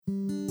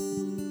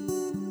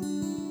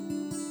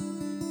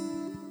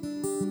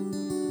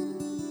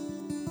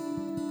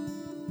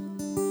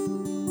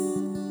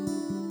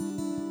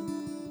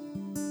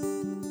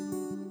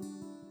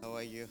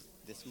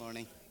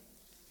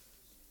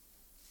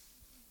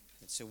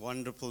It's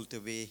wonderful to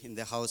be in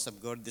the house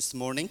of God this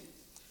morning.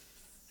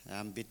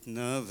 I'm a bit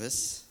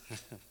nervous,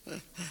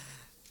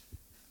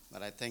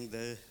 but I thank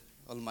the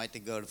Almighty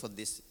God for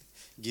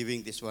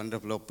giving this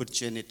wonderful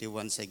opportunity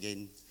once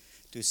again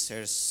to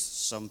share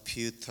some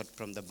few thoughts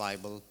from the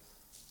Bible.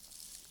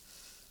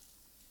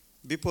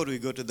 Before we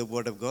go to the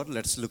Word of God,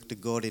 let's look to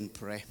God in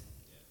prayer.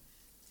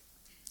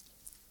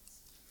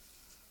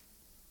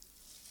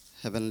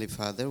 Heavenly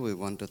Father, we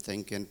want to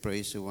thank you and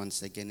praise you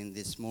once again in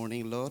this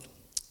morning, Lord.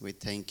 We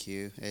thank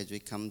you as we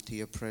come to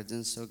your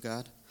presence, O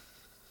God,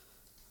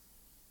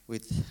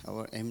 with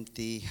our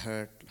empty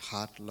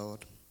heart,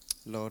 Lord.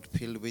 Lord,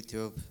 filled with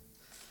your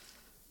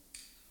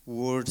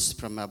words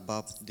from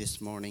above this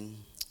morning.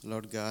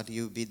 Lord God,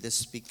 you be the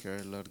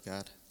speaker, Lord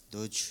God.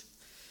 Those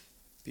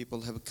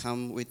people have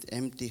come with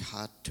empty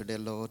heart today,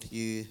 Lord.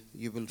 You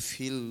will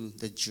fill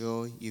the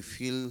joy, you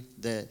fill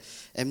the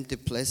empty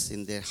place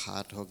in their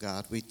heart, oh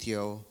God, with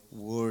your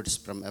words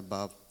from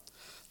above.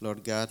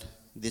 Lord God,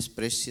 this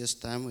precious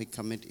time we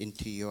commit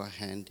into your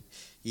hand.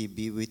 You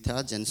be with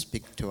us and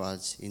speak to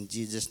us. In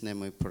Jesus'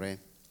 name we pray.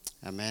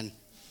 Amen.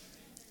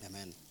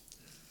 Amen.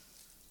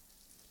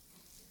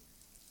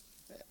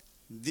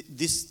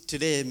 This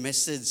today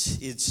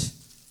message is,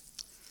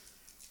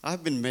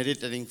 I've been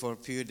meditating for a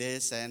few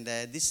days, and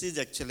this is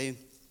actually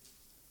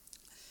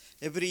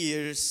every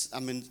year,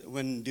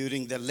 when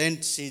during the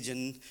Lent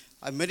season,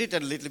 I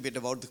meditate a little bit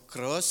about the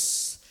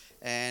cross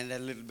and a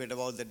little bit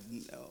about the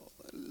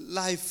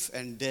life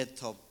and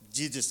death of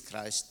Jesus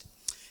Christ.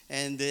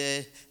 And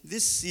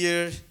this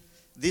year,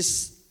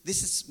 this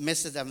is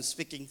message I'm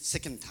speaking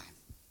second time.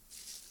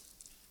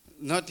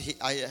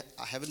 I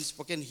haven't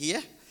spoken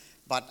here,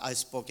 but I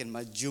spoke in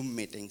my Zoom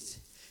meetings.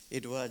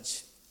 It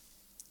was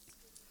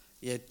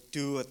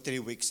 2 or 3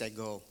 weeks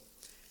ago.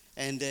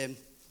 And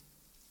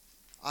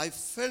I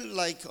felt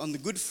like on the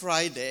Good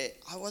Friday,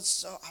 I want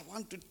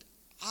to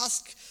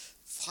ask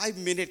 5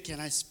 minutes, can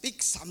I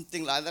speak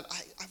something like that?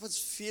 I was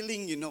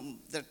feeling,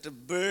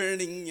 that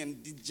burning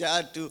and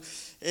desire to,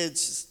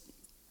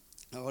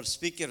 our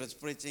speaker was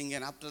preaching,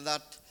 and after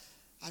that,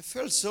 I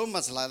felt so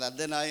much like that.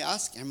 Then I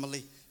asked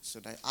Emily,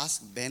 should I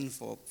ask Ben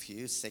for a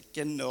few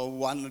seconds or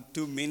 1 or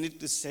 2 minutes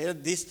to say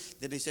this?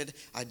 Then he said,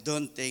 I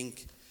don't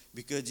think,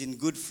 because in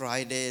Good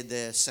Friday,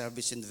 the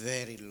service is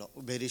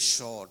very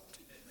short.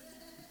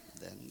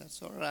 Then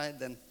that's all right.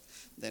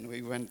 Then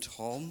we went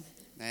home,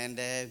 and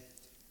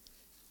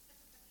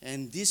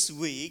this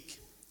week,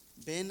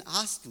 Ben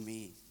asked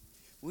me,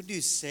 would you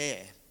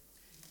say?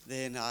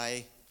 Then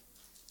I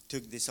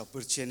took this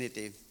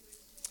opportunity.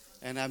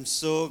 And I'm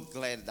so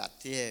glad that,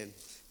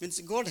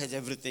 means God has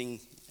everything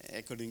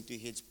according to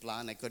his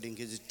plan, according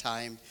to his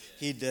time.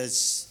 He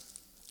does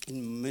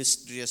in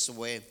mysterious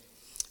way.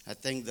 I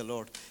thank the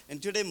Lord.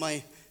 And today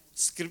my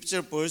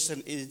scripture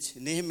portion is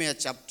Nehemiah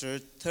chapter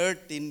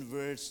 13,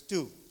 verse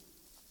 2.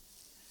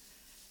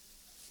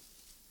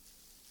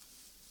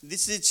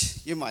 This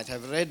is, you might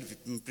have read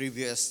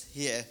previous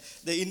here.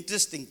 The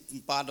interesting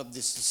part of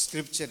this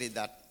scripture is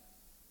that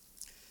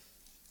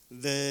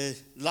the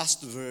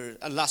last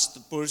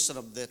portion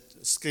of that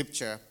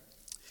scripture,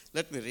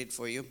 let me read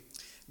for you.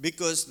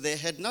 Because they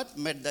had not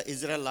met the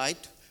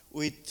Israelite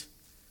with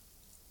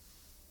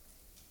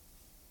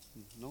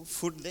no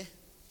food there.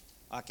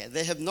 Okay,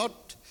 they have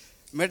not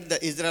met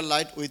the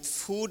Israelite with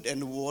food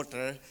and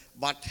water,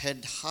 but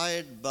had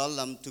hired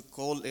Balaam to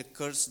call a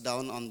curse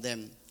down on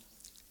them.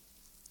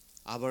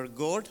 Our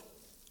God,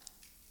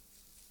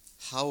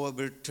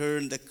 however,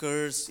 turned the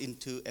curse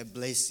into a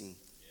blessing.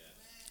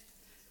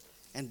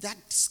 And that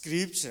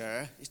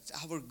scripture, it's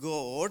our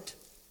God,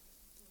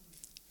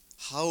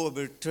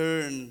 however,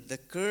 turned the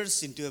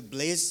curse into a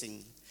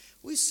blessing.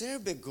 We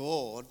serve a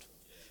God.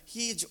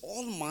 He is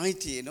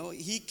almighty,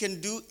 He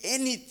can do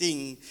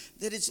anything.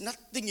 There is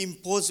nothing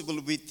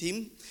impossible with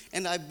him.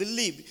 And I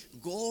believe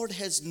God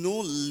has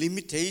no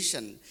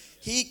limitation.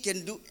 He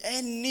can do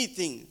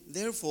anything.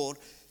 Therefore,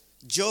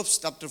 Job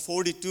chapter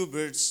 42,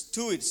 verse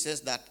 2, it says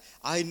that,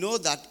 I know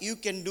that you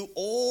can do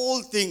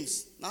all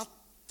things.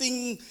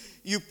 Nothing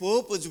you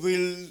purpose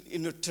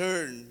will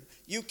turn.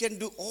 You can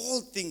do all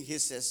things, he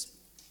says.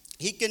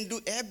 He can do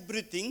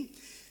everything.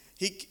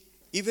 He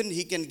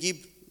can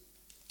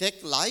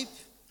take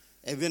life.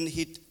 Even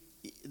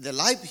the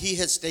life he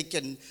has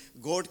taken,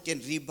 God can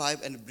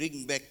revive and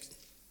bring back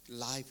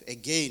life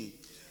again.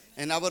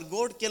 And our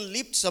God can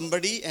lift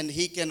somebody, and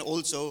he can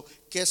also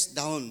cast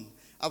down.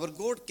 Our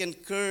God can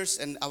curse,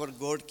 and our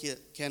God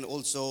can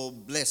also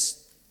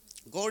bless.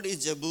 Our God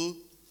is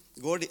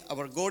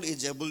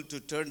able to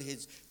turn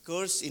his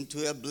curse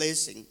into a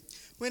blessing.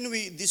 When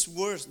this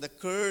verse, the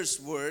curse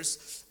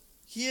verse,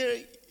 here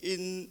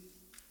in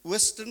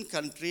Western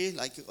country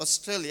like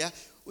Australia,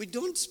 we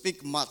don't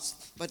speak much,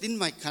 but in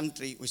my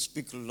country we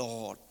speak a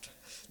lot.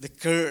 The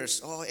curse,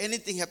 or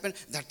anything happen,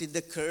 that is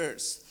the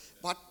curse.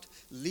 But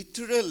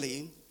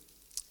literally,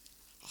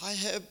 I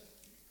have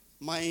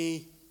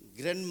my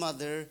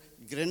grandmother,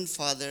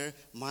 grandfather,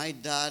 my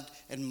dad,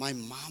 and my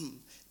mom.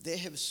 They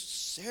have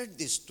shared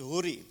this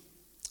story.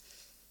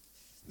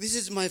 This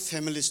is my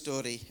family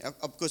story.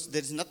 Of course,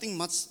 there is nothing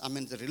much,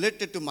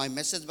 related to my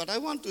message, but I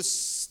want to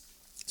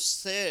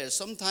share.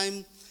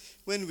 Sometime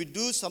when we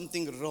do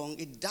something wrong,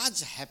 it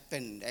does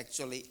happen,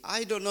 actually.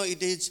 I don't know,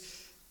 it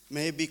is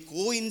maybe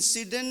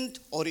coincident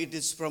or it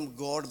is from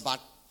God, but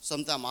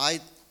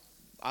sometimes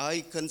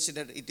I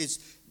consider it is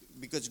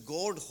because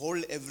God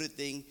hold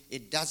everything.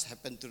 It does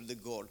happen through the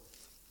God.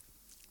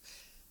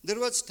 There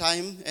was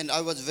time, and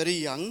I was very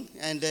young,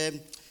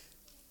 and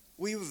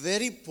we were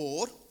very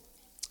poor.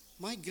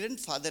 My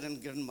grandfather and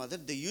grandmother,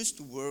 they used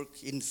to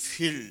work in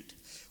field.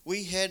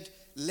 We had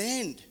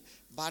land,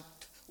 but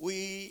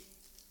we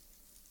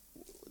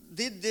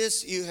did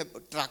this. You have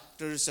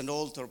tractors and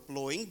all for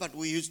plowing, but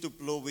we used to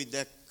plow with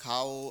a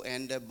cow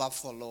and a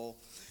buffalo.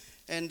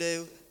 And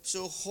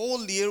so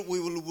whole year we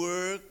will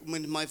work.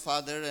 When my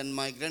father and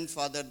my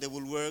grandfather, they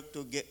will work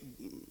to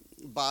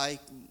buy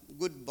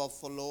good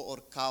buffalo or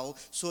cow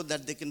so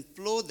that they can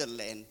plow the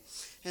land.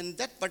 And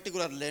that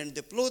particular land,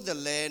 they plow the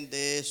land,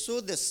 they sow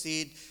the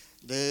seed,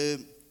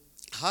 the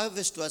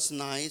harvest was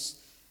nice,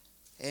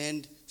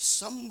 and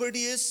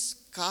somebody's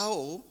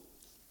cow,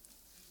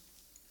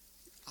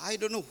 I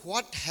don't know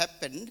what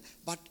happened,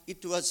 but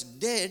it was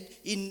dead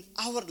in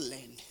our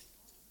land.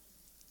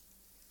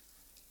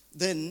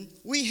 Then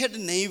we had a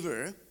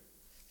neighbor.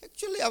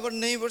 Actually, our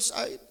neighbors,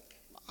 I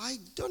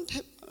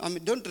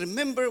don't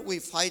remember we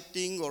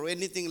fighting or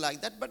anything like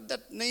that, but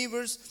that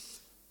neighbors,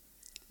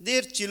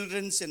 their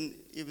children, and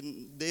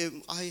even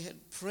them, I had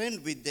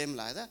friend with them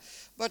like that.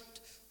 But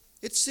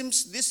it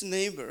seems this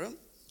neighbor,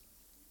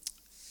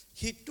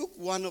 he took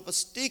one of the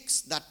sticks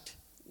that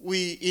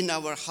we in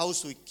our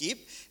house we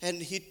keep,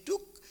 and he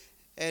took,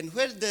 and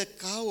where the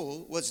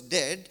cow was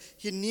dead,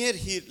 he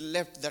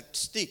left that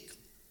stick.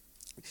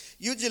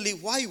 Usually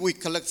why we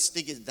collect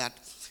stick is that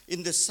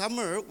in the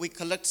summer we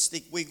collect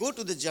stick. We go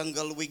to the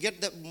jungle, we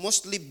get the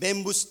mostly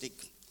bamboo stick,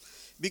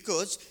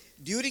 because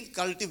during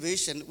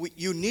cultivation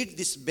you need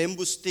this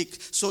bamboo stick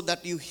so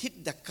that you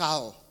hit the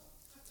cow.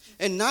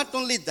 And not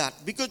only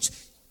that,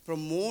 because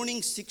from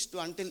morning 6 to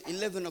until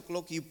 11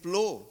 o'clock you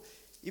plow.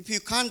 If you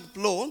can't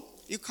plow,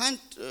 you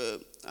can't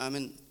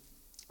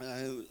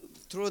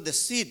throw the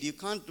seed. You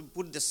can't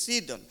put the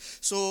seed on.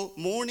 So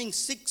morning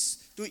 6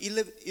 to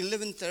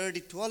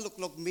 11:30, 12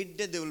 o'clock,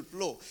 midday, they will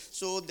plow.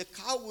 So the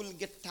cow will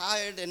get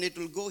tired and it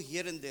will go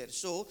here and there.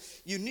 So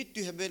you need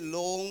to have a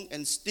long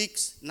and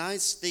sticks,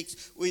 nice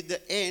sticks. With the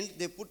end,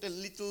 they put a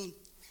little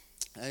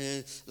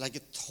like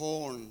a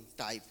thorn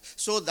type,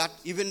 so that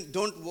even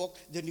don't walk,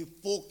 then you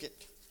poke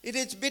it. It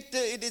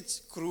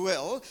is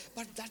cruel,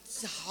 but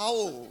that's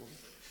how,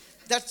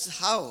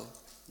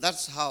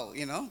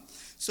 you know.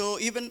 So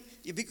even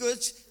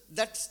because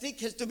that stick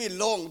has to be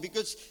long,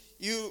 because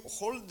you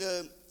hold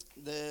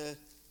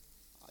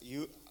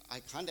I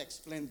can't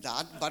explain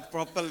that, but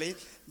properly,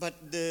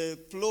 but the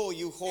plow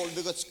you hold,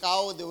 because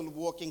cow, they will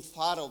walking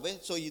far away,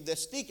 so the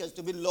stick has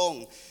to be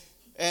long.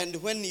 And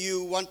when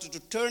you wanted to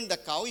turn the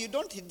cow, you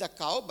don't hit the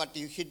cow, but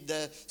you hit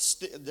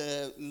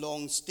the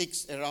long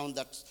sticks around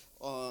that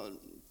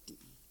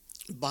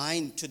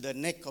bind to the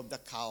neck of the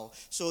cow.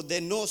 So they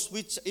know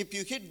which, if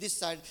you hit this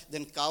side,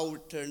 then cow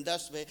would turn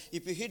that way.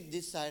 If you hit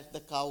this side, the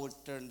cow would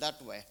turn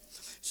that way.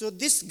 So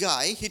this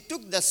guy, he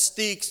took the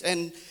sticks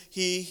and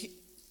he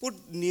put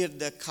near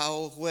the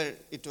cow where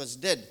it was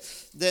dead.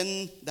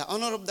 Then the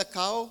owner of the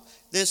cow,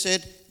 they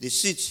said,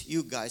 this is,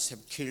 you guys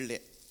have killed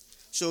it,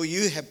 so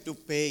you have to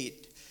pay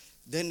it.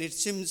 Then it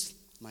seems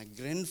my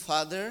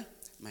grandfather,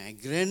 my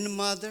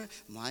grandmother,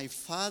 my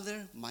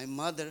father, my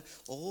mother,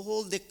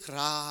 all they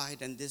cried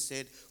and they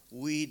said,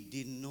 we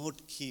did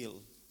not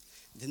kill.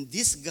 Then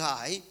this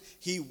guy,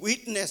 he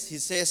witnessed, he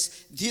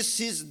says, this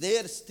is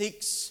their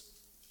sticks.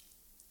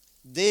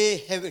 They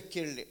have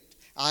killed it.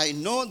 I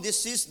know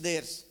this is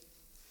theirs.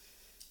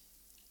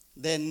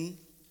 Then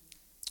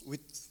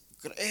with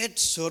great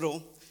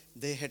sorrow,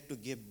 they had to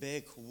give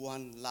back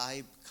one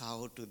live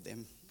cow to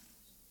them.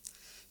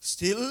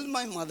 Still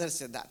my mother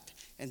said that.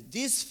 And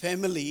this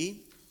family,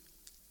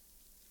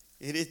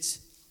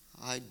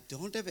 I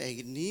don't have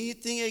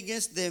anything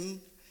against them,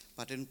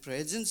 but in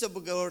presence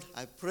of God,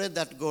 I pray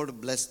that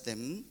God bless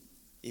them.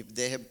 If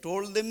they have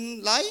told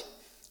them lie,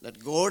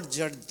 let God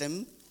judge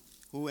them.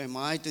 Who am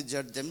I to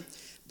judge them?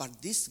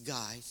 But these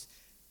guys,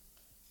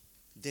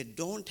 they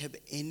don't have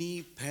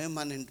any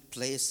permanent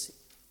place.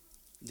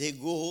 They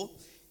go,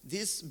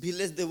 this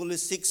village, they will be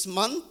 6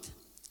 months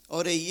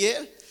or a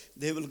year.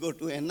 They will go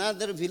to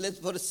another village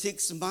for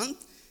 6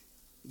 months.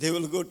 They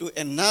will go to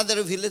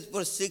another village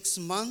for 6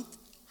 months.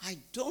 I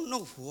don't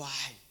know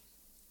why.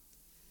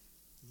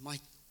 My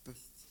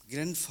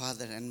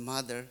grandfather and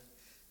mother,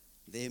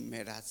 they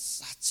made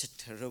us such a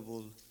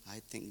terrible, I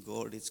think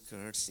God is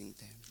cursing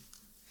them.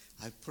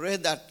 I pray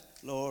that,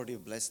 Lord, you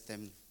bless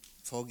them,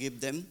 forgive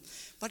them.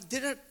 But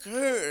there are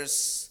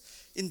curse,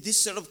 in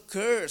this sort of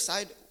curse.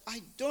 I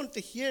don't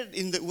hear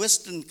in the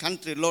Western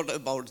country a lot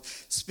about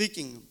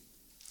speaking.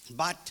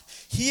 But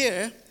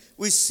here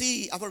we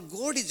see our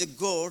God is a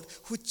God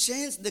who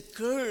changed the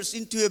curse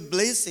into a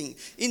blessing.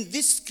 In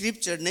this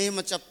scripture,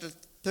 Nehemiah chapter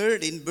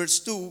 13, verse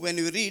 2, when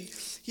we read,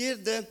 here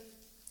the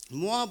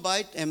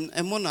Moabite and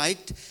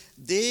Ammonite,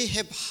 they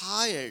have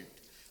hired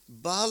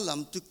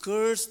Balaam to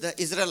curse the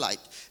Israelite.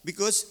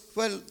 Because,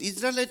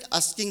 Israelite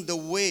asking the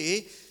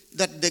way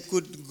that they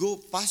could go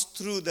pass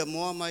through the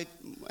Moabite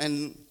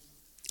and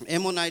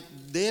Ammonite,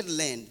 their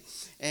land.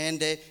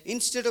 And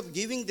instead of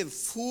giving them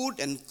food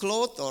and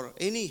cloth or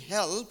any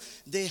help,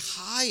 they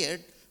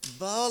hired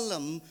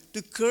Balaam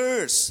to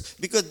curse.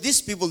 Because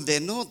these people, they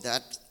know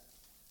that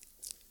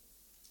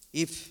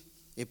if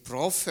a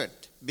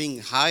prophet being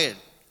hired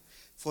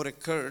for a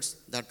curse,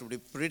 that would be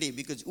pretty.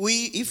 Because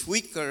if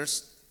we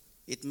curse,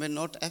 it may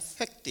not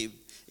effective.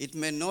 It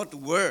may not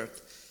work.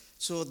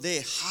 So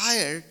they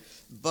hired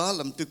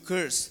Balaam to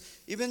curse.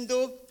 Even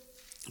though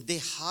they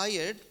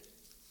hired,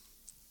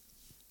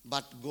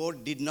 but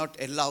God did not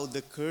allow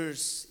the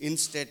curse.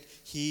 Instead,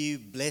 He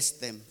blessed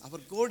them. Our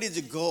God is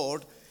a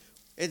God,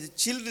 as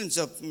children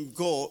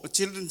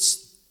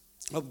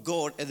of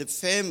God, as a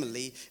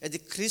family, as a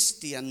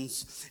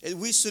Christians,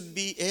 we should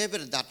be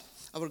aware that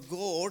our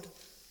God,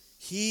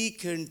 He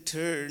can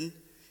turn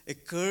a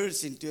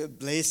curse into a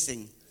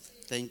blessing.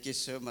 Thank you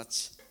so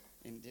much.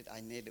 Indeed, I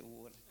need a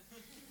word.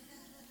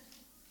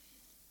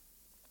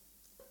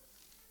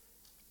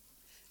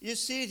 You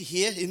see it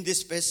here in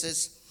this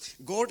passage,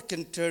 God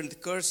can turn the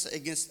curse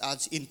against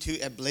us into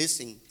a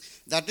blessing.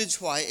 That is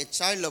why a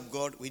child of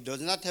God, we do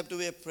not have to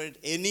be afraid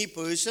of any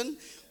person.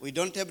 We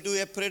don't have to be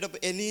afraid of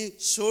any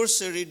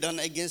sorcery done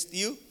against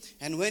you.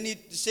 And when you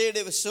say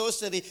it was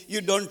sorcery, you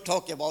don't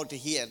talk about it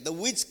here. The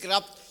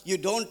witchcraft, you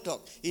don't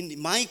talk.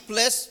 In my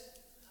place,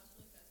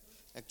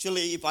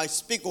 actually, if I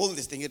speak all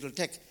this thing, it will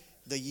take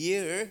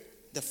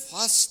the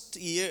first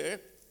year,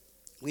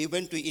 we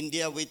went to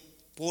India with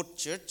Port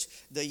Church,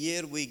 the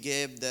year we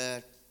gave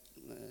the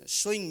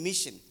sewing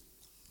machine.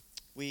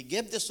 We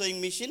gave the sewing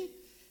machine,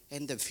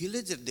 and the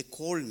villagers, they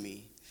called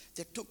me.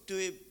 They took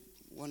to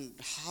one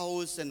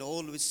house and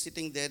always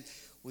sitting there.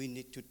 We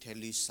need to tell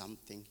you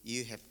something.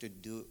 You have to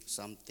do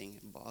something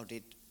about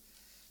it.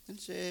 And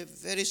say,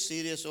 very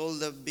serious, all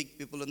the big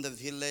people in the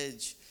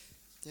village.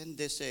 Then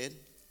they said,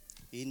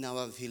 in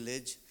our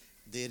village,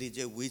 there is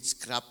a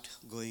witchcraft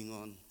going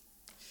on.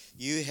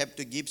 You have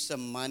to give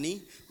some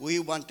money. We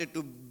wanted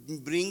to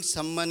bring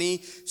some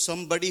money,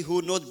 somebody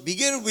who knows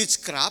bigger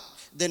witchcraft,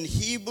 then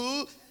he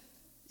will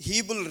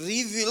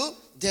reveal,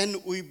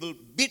 then we will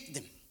beat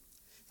them.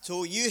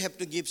 So you have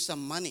to give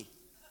some money.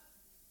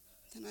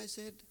 Then I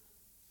said,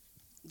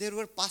 there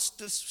were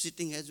pastors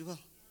sitting as well.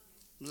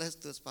 Bless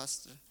those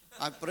pastors.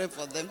 I pray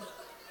for them.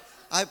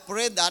 I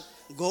pray that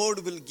God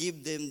will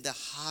give them the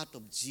heart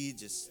of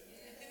Jesus.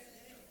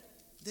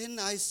 Then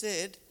I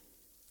said,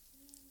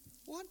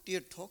 what you're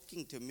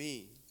talking to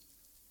me?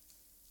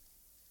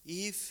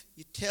 If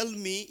you tell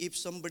me if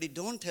somebody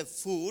don't have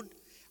food,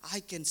 I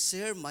can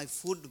share my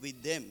food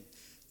with them.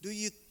 Do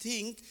you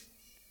think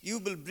you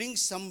will bring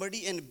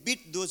somebody and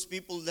beat those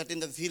people that in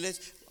the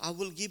village, I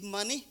will give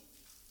money?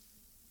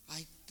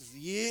 I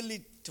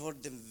really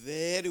taught them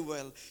very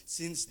well.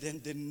 Since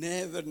then, they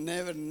never,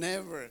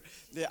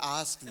 they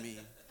ask me.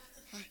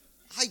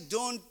 I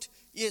don't,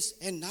 yes,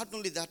 and not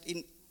only that,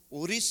 in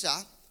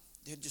Orissa,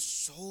 there are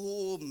just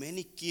so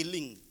many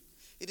killing.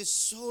 It is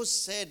so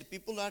sad.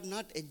 People are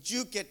not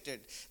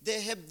educated.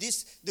 They have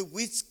the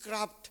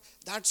witchcraft.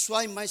 That's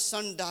why my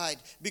son died.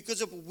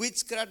 Because of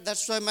witchcraft,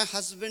 that's why my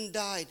husband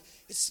died.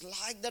 It's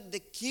like that. They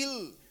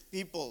kill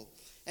people.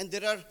 And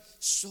there are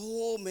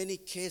so many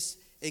cases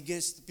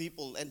against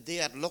people. And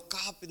they are locked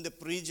up in the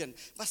prison.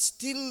 But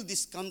still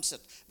this comes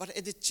out. But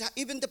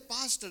even the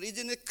pastor,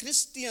 even the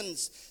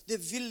Christians, they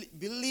will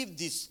believe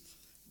this.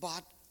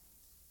 But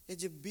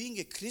as being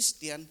a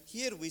Christian,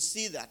 here we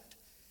see that.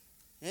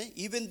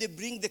 Even they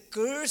bring the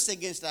curse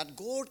against that.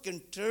 God can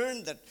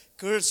turn that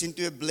curse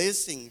into a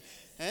blessing.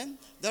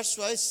 That's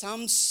why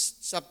Psalms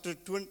chapter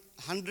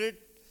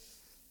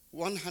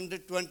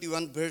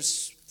 121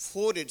 verse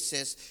 4 it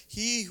says,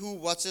 He who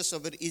watches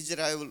over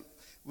Israel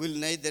will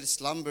neither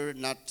slumber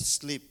nor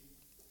sleep.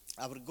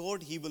 Our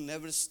God, He will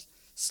never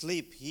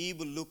sleep. He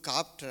will look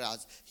after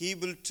us. He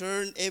will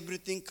turn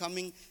everything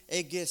coming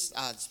against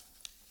us.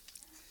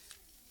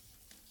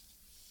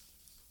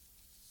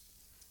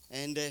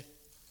 And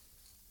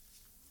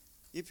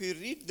if you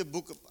read the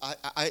book of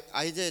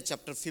Isaiah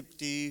chapter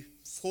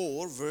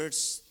 54,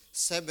 verse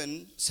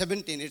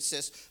 17, it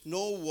says,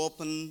 no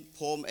weapon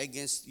formed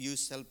against you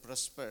shall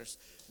prosper.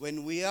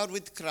 When we are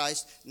with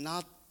Christ,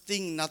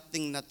 nothing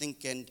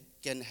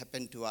can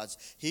happen to us.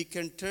 He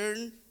can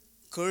turn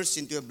curse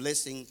into a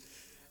blessing.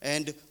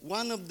 And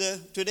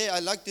today I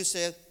like to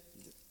say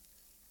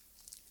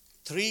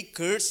 3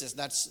 curses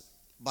that's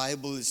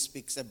Bible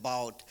speaks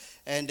about.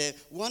 And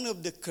one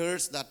of the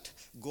curse that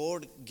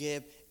God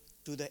gave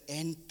to the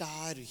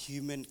entire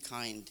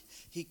humankind.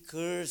 He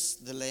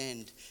cursed the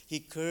land. He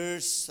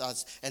cursed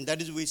us. And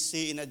that is we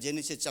see in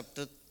Genesis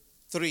chapter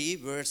 3,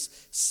 verse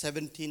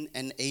 17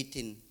 and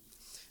 18.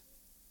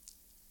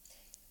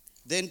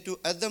 Then to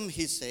Adam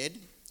he said,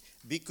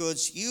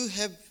 because you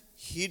have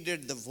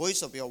heeded the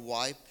voice of your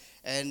wife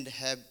and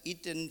have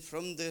eaten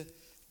from the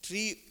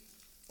tree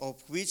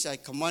of which I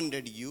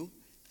commanded you,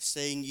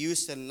 saying, you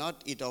shall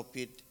not eat of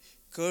it.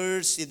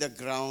 Cursed is the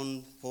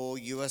ground for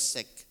your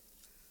sake.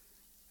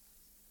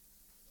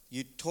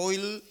 In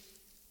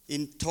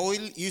toil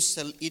you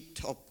shall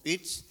eat of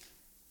it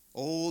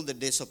all the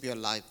days of your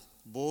life.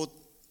 Both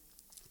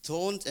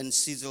thorns and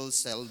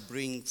thistles shall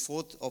bring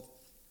forth of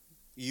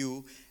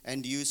you,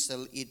 and you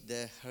shall eat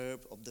the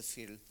herb of the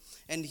field.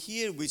 And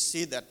here we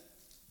see that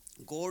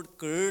God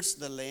cursed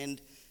the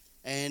land,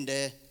 and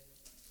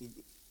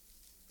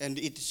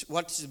it's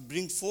what is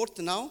bring forth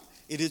now.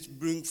 It is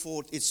bring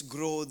forth, it's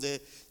grow the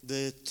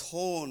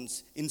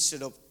thorns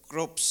instead of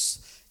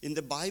crops. In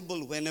the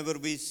Bible, whenever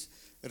we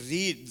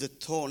read the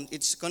thorn,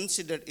 it's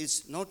considered,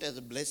 it's not as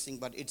a blessing,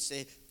 but it's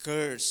a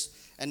curse.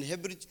 And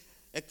Hebrew,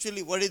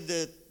 actually, what is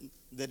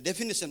the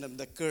definition of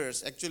the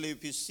curse? Actually,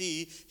 if you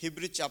see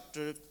Hebrew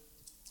chapter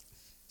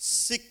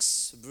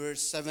 6,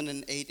 verse 7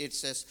 and 8, it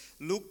says,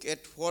 look at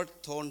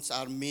what thorns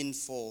are meant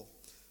for.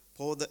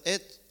 For the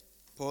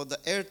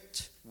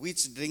earth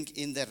which drink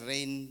in the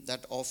rain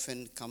that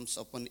often comes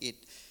upon it,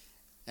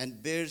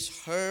 and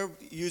bears herb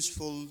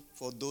useful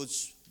for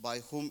those by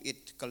whom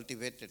it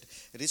cultivated,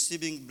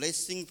 receiving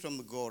blessing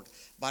from God,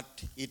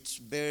 but it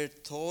bear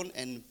thorn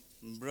and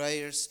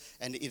briars,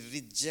 and it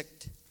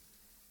reject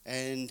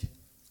and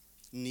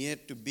near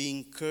to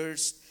being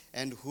cursed,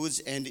 and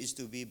whose end is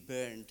to be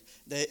burned.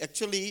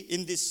 Actually,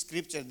 in this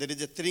scripture, there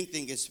is a three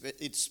things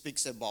it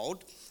speaks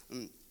about.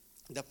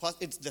 The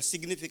first, it's the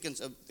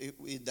significance of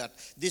that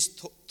these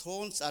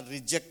thorns are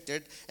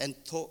rejected, and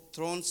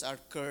thorns are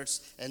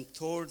cursed, and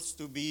thorns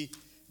to be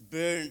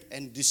burned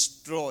and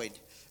destroyed.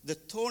 The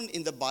thorn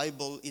in the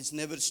Bible is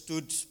never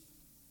stood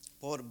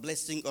for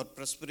blessing or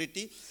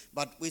prosperity,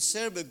 but we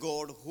serve a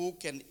God who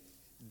can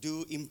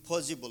do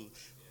impossible.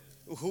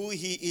 Who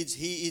He is,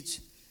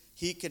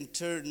 He can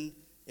turn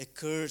a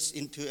curse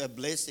into a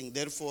blessing.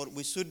 Therefore,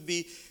 we should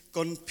be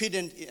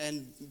confident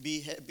and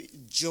be happy,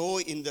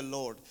 joy in the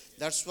Lord.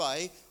 That's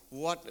why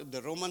what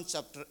the Romans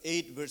chapter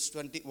 8 verse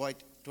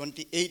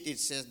 28 it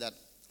says that,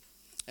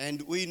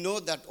 and we know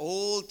that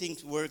all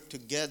things work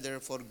together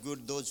for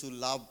good, those who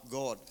love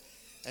God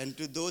and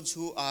to those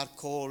who are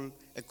called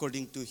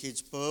according to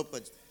His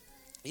purpose.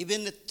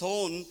 Even a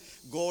thorn,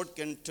 God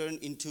can turn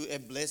into a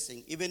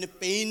blessing. Even a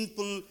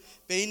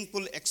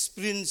painful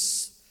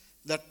experience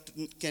that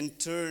can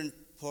turn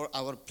for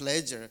our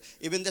pleasure.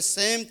 Even the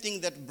same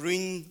thing that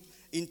bring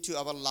into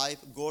our life,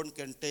 God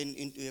can turn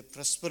into a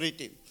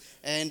prosperity.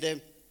 And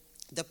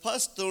the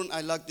first thorn I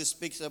like to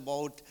speak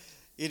about,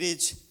 it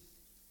is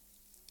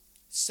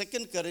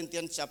 2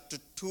 Corinthians chapter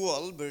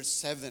 12, verse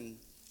 7.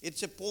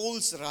 It's a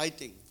Paul's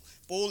writing.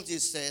 Paul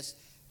says,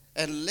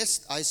 and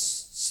lest I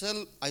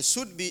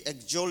should be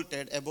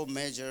exalted above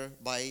measure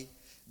by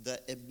the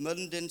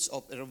abundance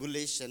of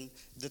revelation,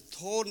 the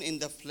thorn in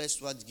the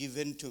flesh was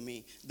given to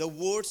me. The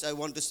words I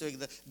want to say,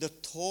 the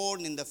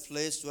thorn in the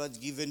flesh was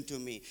given to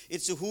me.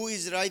 It's who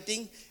is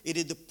writing? It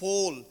is the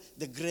Paul,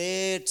 the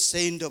great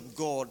saint of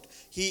God.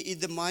 He is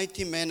the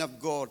mighty man of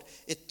God.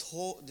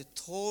 The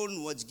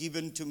thorn was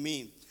given to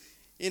me.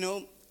 You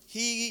know,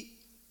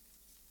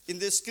 in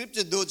the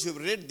scripture, those who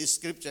have read this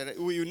scripture,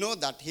 you know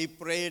that he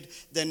prayed,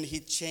 then he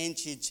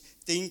changed his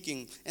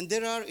thinking. And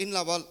there are in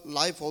our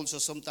life also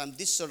sometimes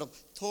this sort of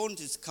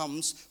thorns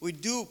comes. We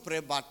do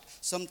pray, but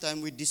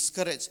sometimes we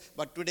discourage.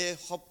 But today,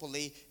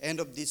 hopefully, end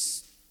of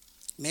this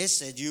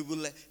message, you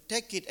will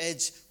take it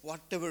as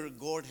whatever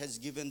God has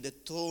given the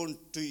thorn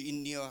to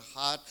in your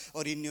heart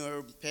or in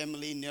your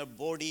family, in your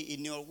body,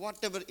 in your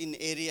whatever in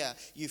area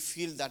you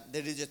feel that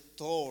there is a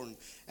thorn,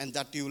 and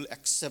that you will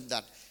accept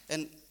that.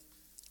 And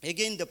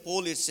again, the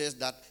Paul, it says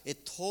that a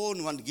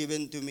thorn was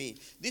given to me.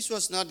 This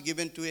was not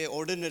given to an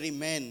ordinary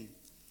man,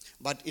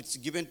 but it's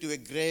given to a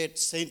great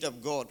saint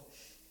of God.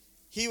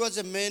 He was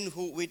a man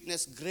who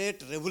witnessed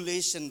great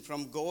revelation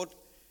from God,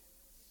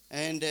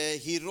 and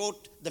he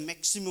wrote the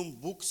maximum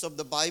books of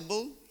the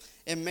Bible.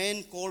 A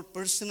man called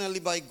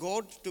personally by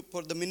God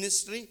for the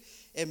ministry.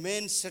 A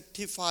man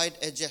certified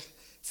as a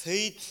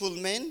faithful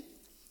man.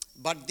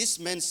 But this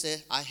man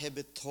said, I have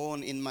a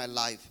thorn in my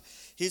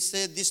life. He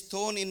said, this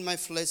thorn in my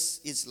flesh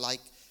is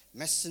like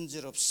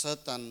messenger of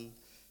Satan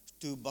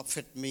to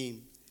buffet me.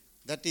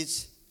 That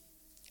is,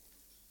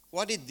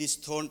 what is this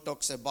thorn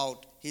talks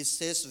about? He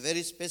says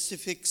very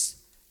specifics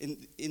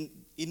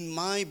in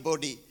my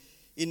body,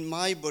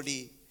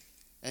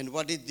 and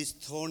what did these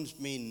thorns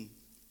mean?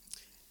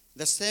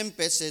 The same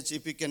passage,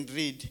 if you can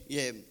read,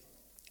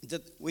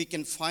 that we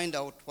can find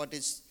out what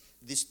is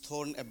this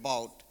thorn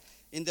about.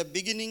 In the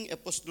beginning,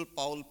 Apostle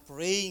Paul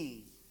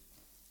praying,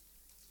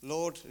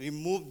 Lord,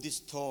 remove this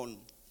thorn.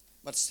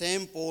 But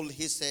same Paul,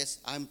 he says,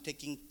 I'm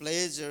taking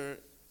pleasure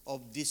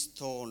of this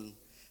thorn.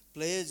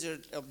 Pleasure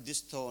of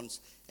these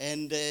thorns.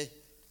 And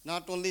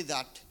not only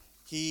that,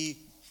 he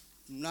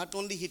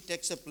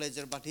takes a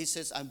pleasure, but he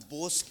says, I'm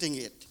boasting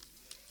it.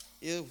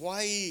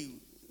 Why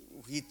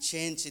he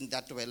changed in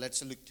that way?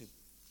 Let's look to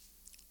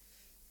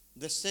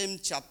the same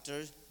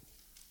chapter,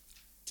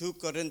 2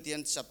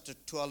 Corinthians chapter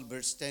 12,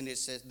 verse 10. It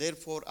says,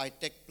 therefore I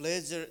take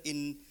pleasure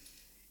in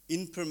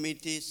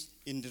infirmities,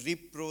 in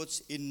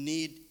reproach, in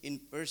need, in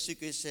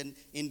persecution,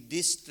 in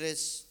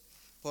distress,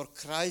 for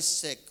Christ's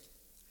sake.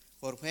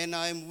 For when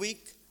I am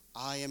weak,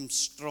 I am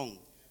strong.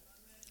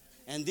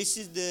 And this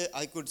is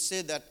I could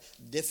say that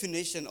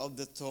definition of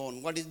the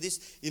thorn. What is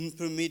this?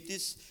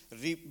 Infirmities,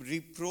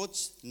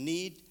 reproach,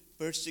 need,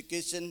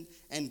 persecution,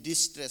 and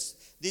distress.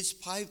 These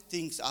 5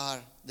 things are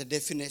the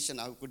definition,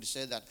 I could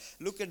say that.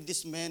 Look at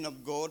this man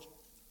of God.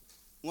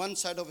 One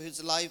side of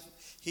his life,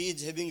 he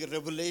is having a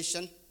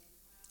revelation.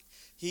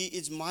 He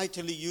is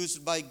mightily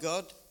used by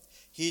God.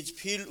 He is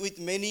filled with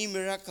many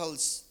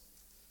miracles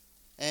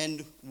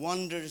and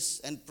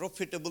wonders and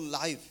profitable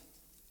life.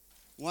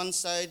 One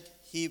side,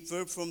 he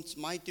performs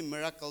mighty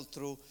miracle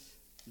through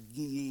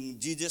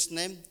Jesus'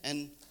 name.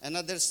 And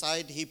another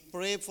side, he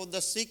pray for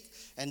the sick,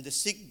 and the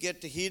sick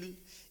get healed.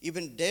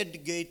 Even dead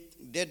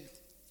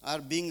are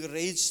being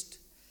raised.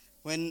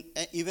 When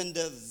even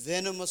the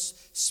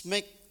venomous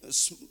snake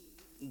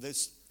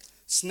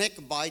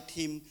bite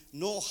him,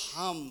 no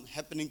harm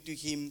happening to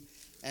him.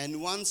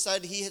 And one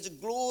side he has a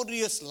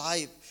glorious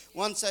life.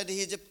 One side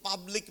he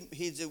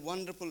is a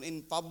wonderful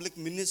in public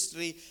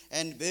ministry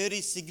and very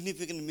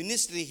significant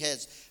ministry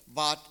has.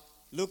 But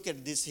look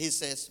at this, he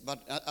says, but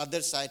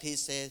other side he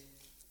says,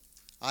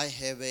 I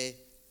have a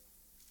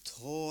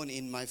thorn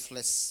in my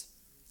flesh.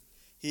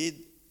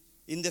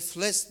 In the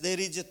flesh there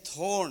is a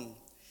thorn.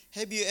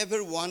 Have you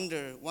ever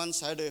wondered, one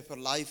side of your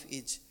life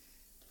is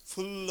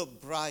full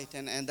of bright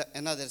and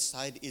another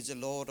side is a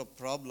lot of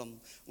problem.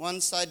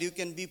 One side you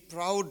can be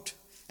proud,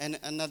 and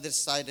another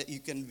side you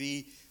can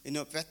be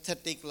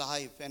pathetic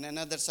life, and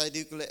another side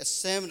you can be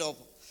ashamed of.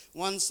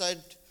 One side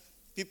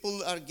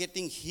people are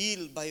getting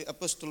healed by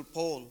Apostle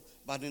Paul,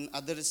 but on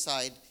other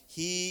side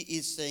he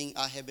is saying,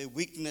 I have a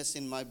weakness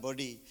in my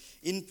body,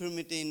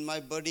 infirmity in my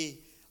body.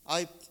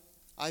 I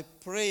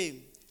pray,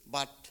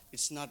 but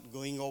it's not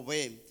going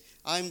away.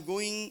 I'm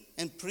going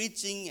and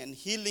preaching and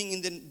healing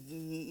in the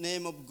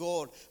name of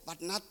God,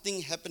 but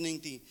nothing happening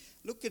to you.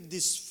 Look at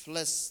this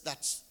flesh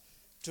that's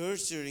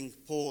torturing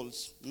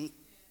Paul's.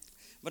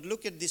 But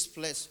look at this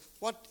flesh.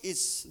 What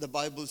is the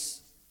Bible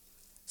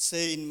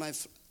say in my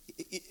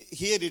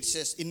here it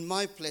says, in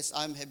my flesh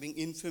I'm having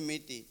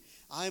infirmity.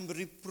 I'm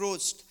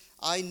reproached.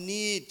 I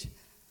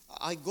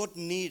got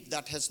need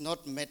that has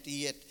not met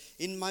yet.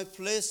 In my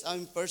flesh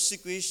I'm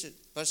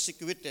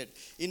persecuted.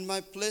 In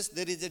my flesh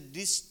there is a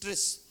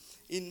distress.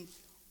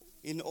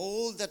 In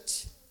all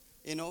that,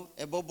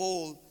 above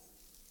all,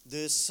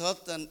 the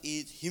Satan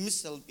is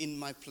himself in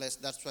my flesh.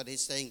 That's what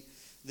he's saying.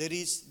 There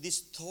is this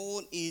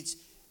thorn is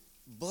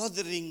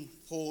bothering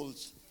Paul,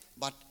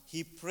 but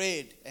he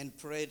prayed and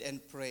prayed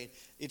and prayed.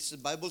 The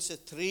Bible says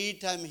 3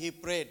 times he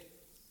prayed,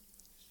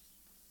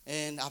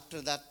 and after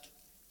that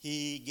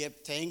he gave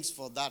thanks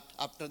for that.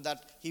 After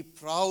that he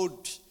proud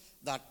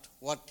that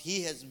what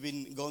he has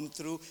been gone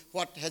through,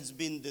 what has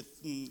been the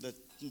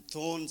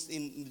thorns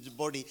in his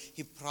body,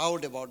 he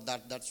proud about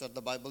that. That's what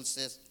the Bible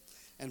says.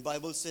 And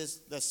Bible says,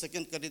 the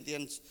 2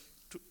 Corinthians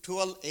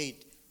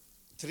 12:8,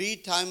 3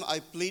 times I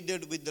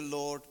pleaded with the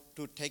Lord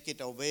to take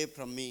it away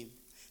from me.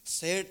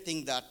 Sad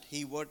thing that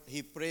he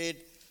prayed,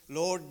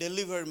 Lord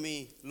deliver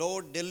me,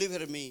 Lord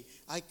deliver me.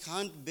 I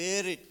can't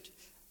bear it.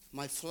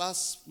 My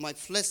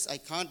flesh I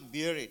can't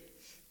bear it.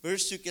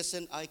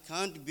 Persecution I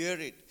can't bear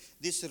it.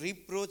 This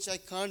reproach I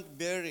can't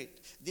bear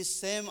it. This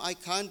shame I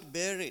can't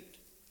bear it.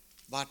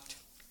 But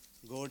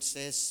God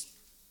says,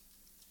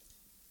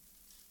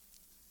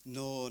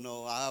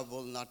 no, I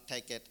will not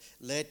take it.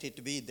 Let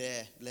it be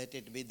there. Let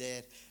it be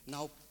there.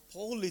 Now,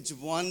 Paul is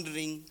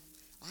wondering,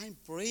 I'm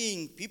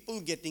praying,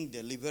 people getting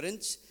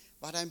deliverance,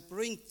 but I'm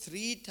praying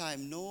 3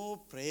 times,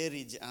 no prayer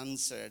is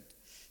answered.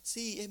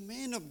 See, a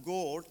man of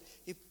God,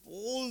 if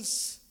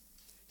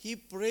he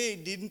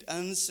prayed, didn't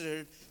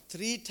answer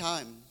 3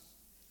 times,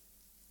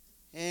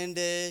 and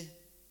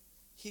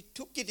he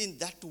took it in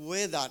that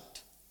way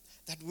that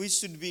we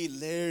should be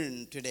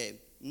learned today.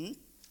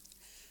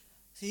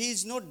 He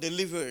is not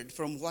delivered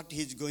from what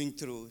he is going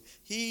through.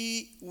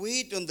 He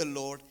wait on the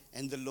Lord,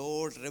 and the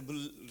Lord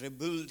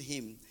rebuild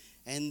him.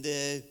 And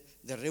the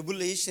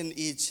revelation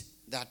is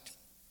that.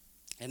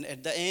 And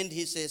at the end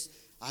he says,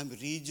 I'm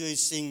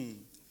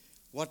rejoicing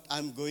what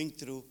I'm going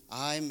through.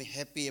 I'm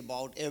happy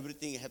about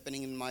everything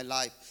happening in my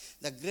life.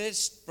 The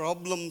greatest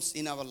problems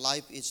in our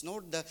life is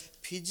not the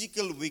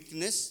physical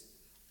weakness,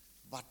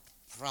 but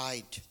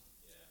pride.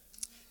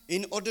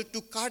 In order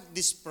to cut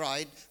this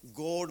pride,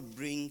 God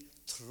bring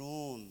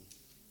thorn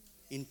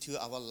into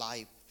our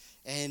life.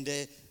 And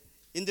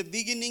in the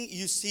beginning,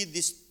 you see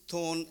this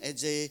thorn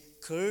as a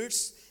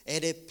curse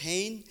and a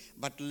pain,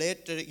 but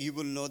later you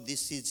will know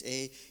this is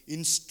a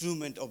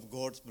instrument of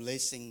God's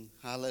blessing.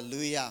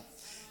 Hallelujah.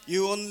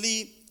 You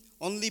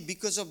only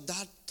because of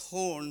that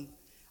thorn,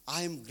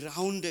 I am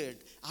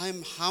grounded, I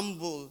am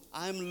humble,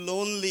 I am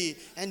lonely,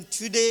 and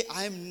today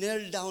I am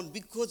nailed down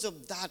because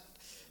of that.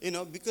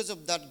 Because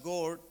of that,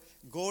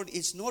 God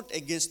is not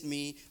against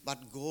me, but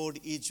God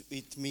is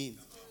with me.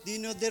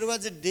 There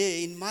was a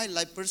day in my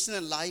life,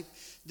 personal life,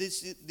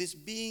 this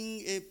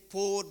being a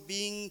poor,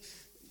 being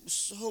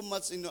so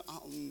much,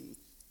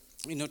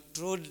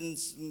 trodden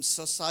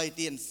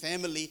society and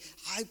family,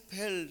 I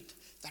felt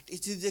that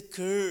it is a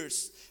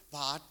curse.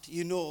 But,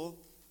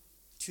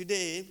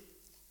 today,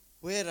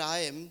 where I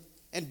am,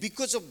 and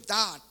because of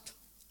that,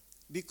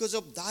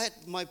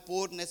 my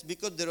poorness,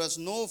 because there was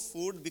no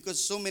food,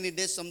 because so many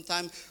days,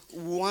 sometimes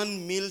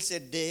one meals a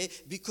day,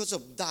 because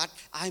of that,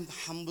 I'm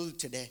humble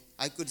today.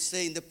 I could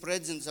say in the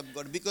presence of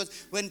God.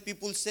 Because when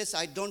people say,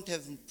 I don't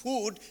have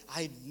food,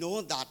 I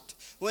know that.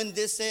 When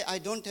they say, I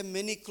don't have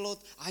many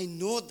clothes, I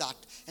know that.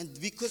 And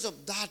because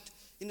of that,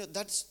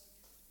 that's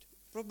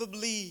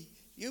probably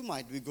you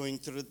might be going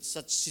through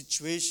such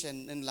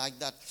situation and like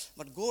that.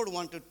 But God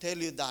wants to tell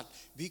you that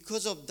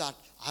because of that,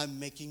 I'm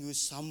making you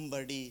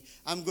somebody.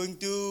 I'm going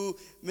to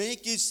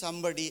make you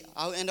somebody.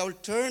 And I'll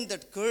turn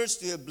that curse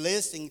to a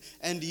blessing,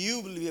 and you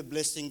will be a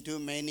blessing to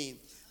many.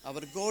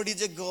 Our God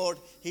is a God.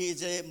 He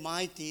is a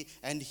mighty,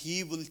 and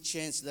He will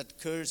change that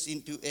curse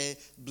into a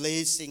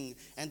blessing.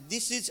 And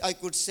this is, I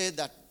could say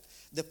that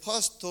the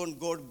first thorn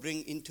God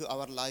bring into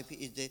our life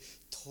is the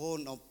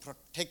thorn of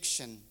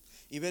protection.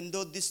 Even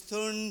though this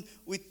thorn,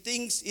 we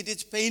think it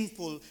is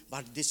painful,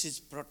 but this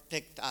is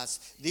protect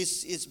us.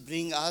 This is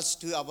bring us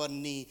to our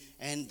knee,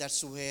 and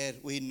that's where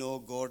we know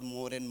God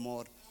more and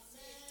more.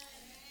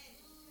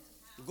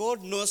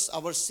 God knows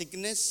our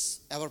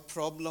sickness, our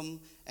problem,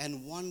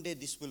 and one day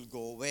this will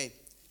go away.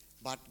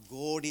 But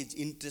God is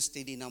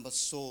interested in our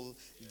soul,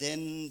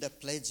 then the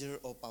pleasure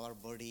of our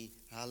body.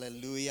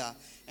 Hallelujah.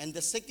 And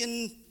the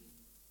second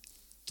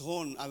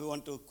thorn, I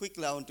want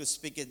to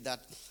speak it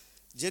that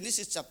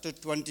Genesis chapter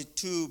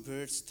 22,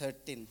 verse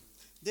 13.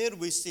 There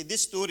we see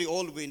this story,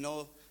 all we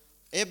know.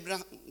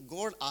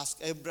 God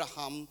asked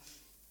Abraham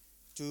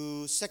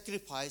to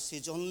sacrifice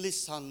his only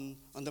son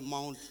on the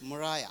Mount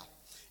Moriah.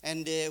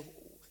 And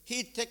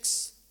he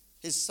takes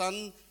his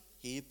son,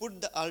 he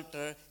put the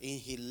altar, and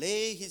he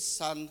lay his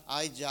son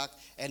Isaac.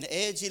 And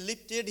as he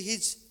lifted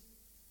his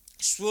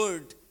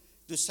sword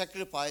to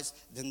sacrifice,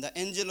 then the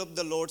angel of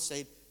the Lord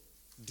said,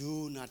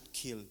 do not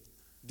kill,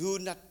 do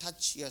not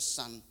touch your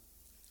son.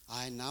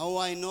 Now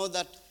I know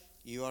that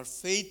you are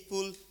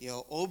faithful, you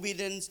are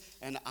obedient,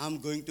 and I'm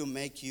going to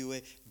make you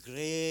a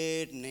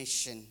great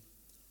nation.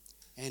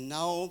 And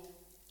now,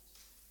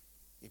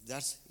 if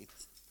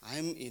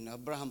I'm in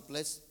Abraham's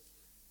place,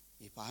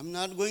 if I'm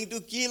not going to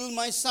kill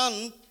my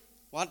son,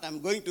 what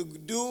I'm going to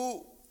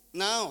do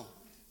now?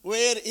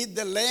 Where is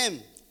the lamb?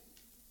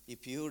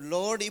 If you,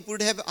 Lord, if you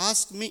would have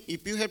asked me,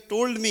 if you have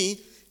told me,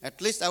 at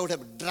least I would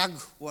have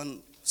dragged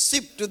one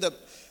sheep to the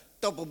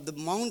top of the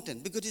mountain,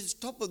 because it's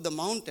top of the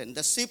mountain.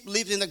 The sheep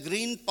lives in the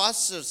green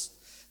pastures.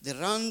 They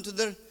run to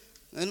the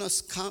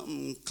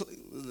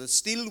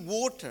still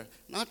water,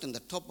 not in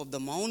the top of the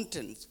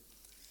mountains.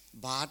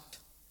 But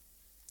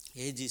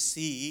as you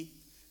see,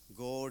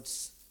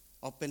 God's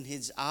open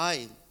his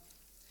eye,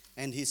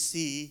 and he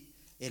see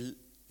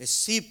a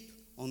sheep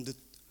on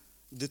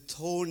the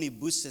thorny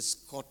bushes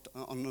caught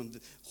on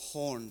the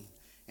horn,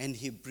 and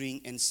he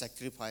bring and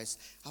sacrifice.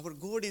 Our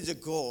God is a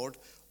God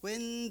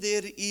when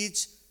there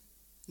is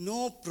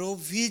no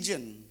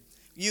provision.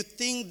 You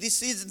think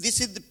this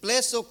is the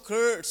place of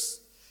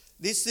curse.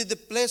 This is the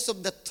place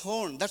of the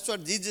thorn. That's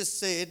what Jesus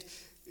said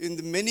in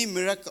the many to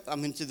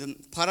the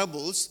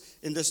parables,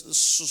 in the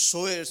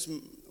sowers,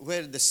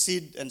 where the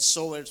seed and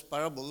sowers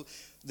parable,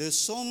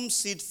 some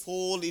seed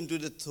fall into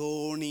the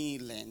thorny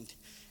land,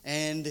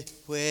 and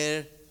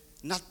where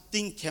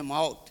nothing came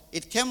out.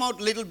 It came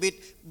out a little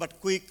bit, but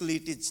quickly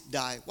it is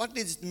die. What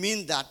does it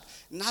mean? That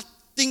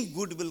nothing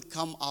good will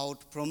come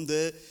out from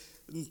the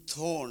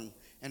thorn.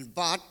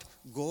 But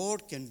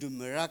God can do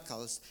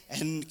miracles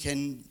and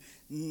can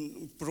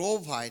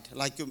provide,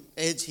 like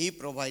as he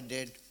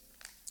provided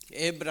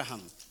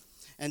Abraham.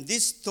 And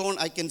this thorn,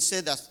 I can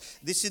say that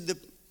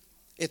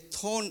a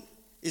thorn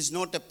is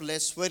not a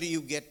place where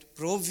you get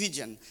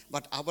provision,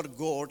 but our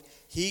God,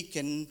 he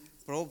can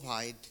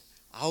provide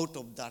out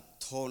of that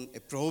thorn a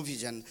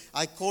provision.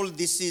 I call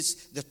this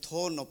is the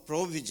thorn of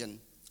provision.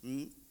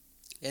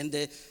 And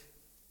the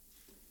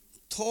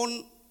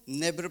thorn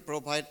never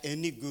provide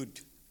any good.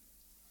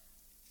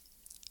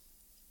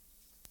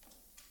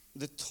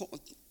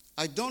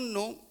 I don't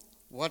know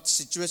what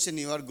situation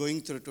you are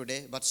going through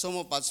today, but some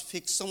of us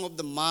fix some of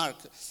the mark,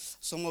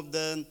 some of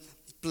the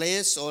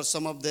place or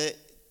some of the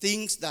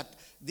things that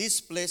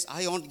this place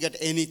I won't get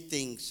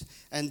anything,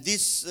 and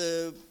this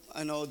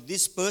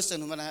this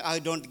person when I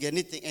don't get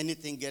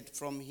anything get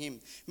from him.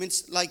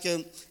 Means like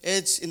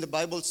as in the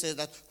Bible says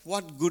that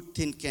what good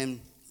thing can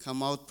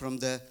come out from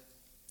the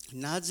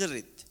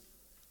Nazareth?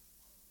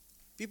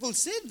 People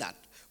say that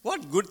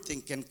what good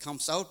thing can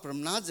comes out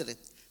from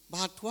Nazareth?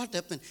 But what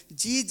happened?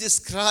 Jesus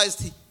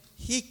Christ,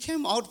 he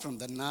came out from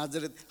the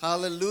Nazareth.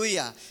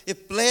 Hallelujah. A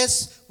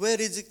place where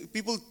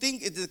people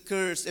think it is a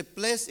curse. A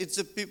place it's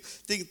a people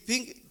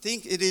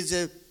think it is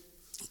a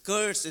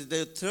curse. It's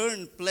the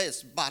third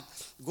place. But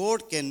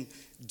God can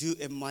do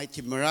a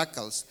mighty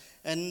miracles.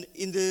 And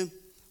in the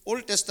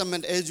Old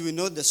Testament, as we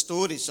know the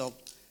stories of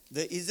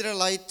the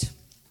Israelites,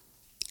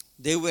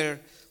 they were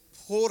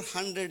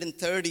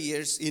 430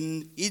 years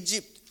in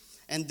Egypt,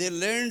 and they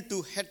learned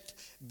to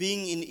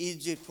being in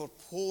Egypt for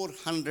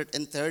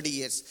 430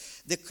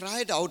 years. They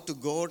cried out to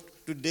God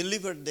to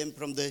deliver them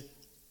from the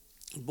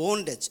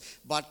bondage.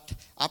 But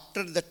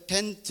after the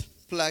 10th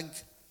plague,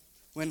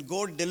 when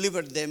God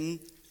delivered them,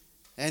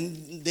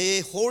 and they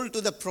hold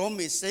to the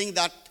promise, saying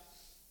that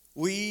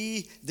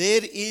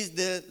there is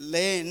the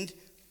land,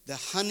 the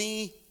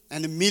honey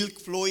and milk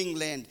flowing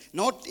land,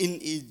 not in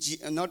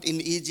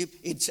Egypt,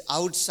 it's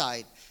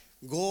outside.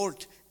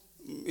 God,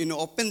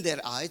 opened their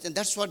eyes, and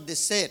that's what they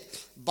said.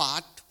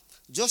 But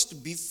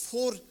just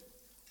before,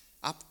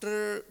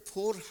 after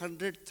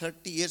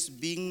 430 years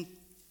being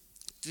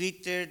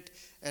treated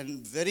and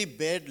very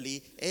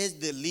badly as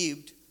they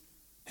lived,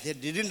 they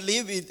didn't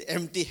live with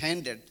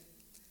empty-handed.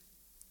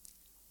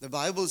 The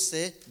Bible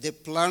says they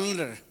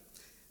plunder.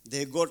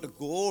 They got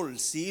gold,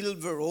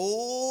 silver,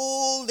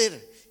 all their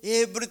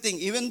everything.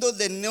 Even though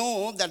they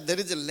know that there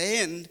is a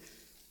land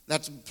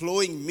that's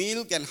flowing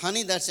milk and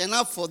honey, that's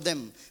enough for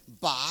them.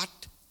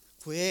 But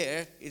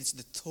where it's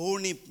the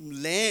thorny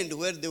land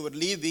where they were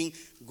living,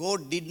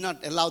 God did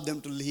not allow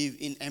them to live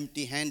in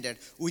empty-handed.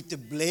 With the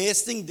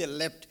blessing they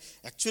left.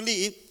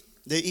 Actually,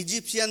 the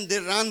Egyptians, they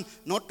ran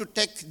not to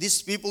take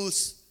these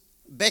people's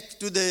back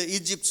to the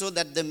Egypt so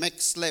that they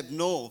make slave.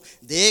 No,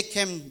 they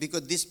came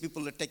because these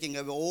people are taking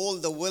away all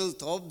the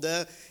wealth of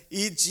the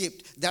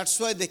Egypt. That's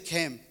why they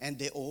came, and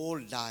they all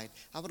died.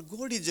 Our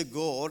God is a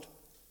God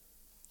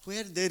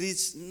where there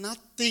is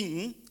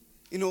nothing,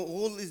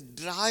 all is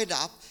dried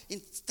up.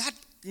 In that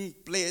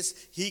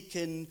place, He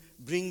can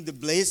bring the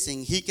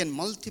blessing. He can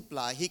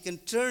multiply. He can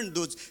turn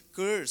those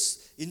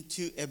curse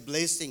into a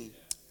blessing.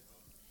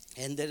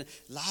 And the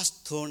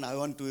last thorn I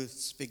want to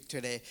speak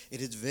today,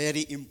 it is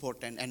very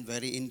important and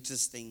very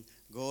interesting.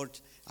 God,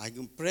 I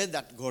can pray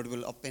that God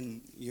will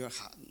open your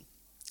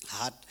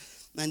heart.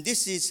 And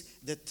this is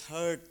the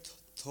third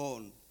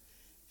thorn.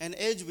 And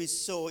as we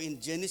saw in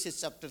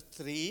Genesis chapter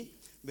 3,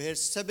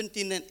 verse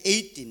 17 and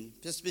 18,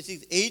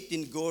 specifically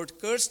 18, God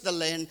cursed the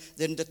land,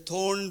 then the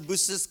thorn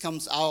bushes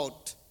comes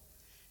out.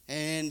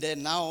 And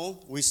now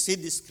we see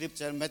this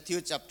scripture, Matthew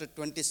chapter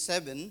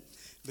 27,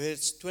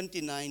 verse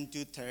 29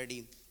 to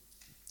 30.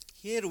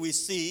 Here we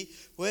see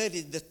where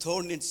is the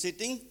thorn is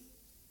sitting.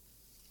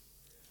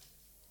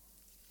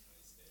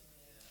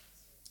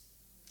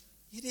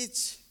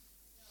 It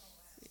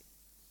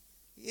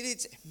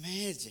is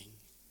amazing.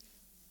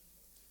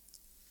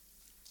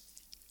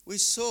 We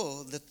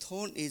saw the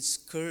thorn is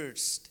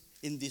cursed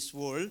in this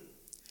world.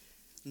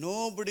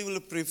 Nobody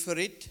will prefer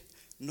it.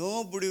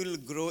 Nobody will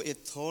grow a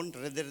thorn,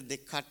 rather they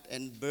cut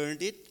and burn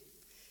it.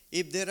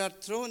 If there are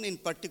thorn in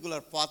particular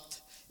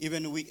path,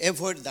 even we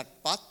avoid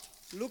that path.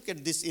 Look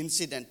at this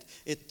incident.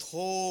 A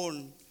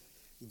thorn,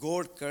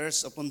 God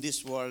curse upon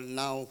this world.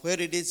 Now, where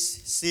it is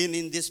seen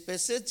in this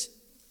passage,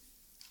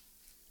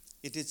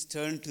 it is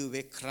turned to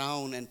a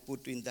crown and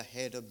put in the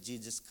head of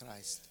Jesus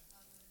Christ.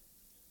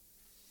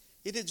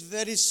 It is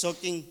very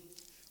shocking.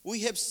 We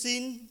have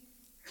seen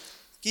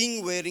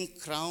king wearing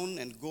crown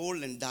and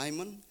gold and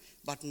diamond,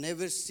 but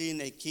never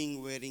seen a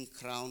king wearing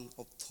crown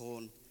of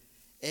thorn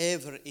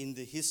ever in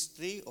the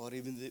history or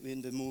even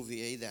in the movie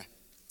either.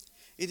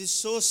 It is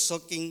so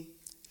shocking.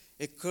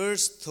 A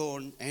cursed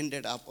thorn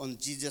ended up on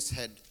Jesus'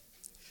 head.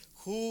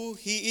 Who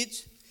He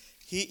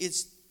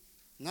is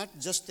not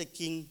just a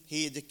king,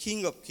 He is the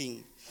King of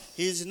kings.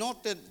 He is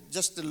not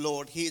just a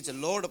Lord, He is a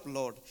Lord of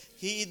lords.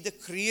 He is the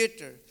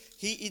Creator.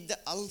 He is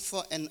the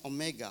Alpha and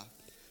Omega.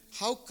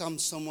 How come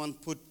someone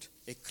put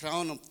a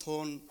crown of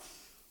thorn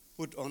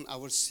put on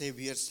our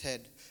Savior's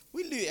head?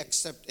 Will you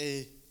accept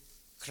a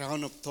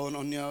crown of thorn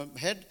on your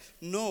head?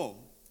 No.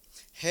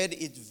 Head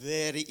is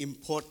very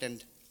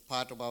important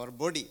part of our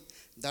body.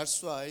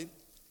 That's why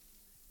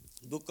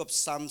book of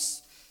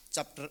Psalms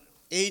chapter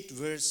 8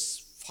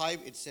 verse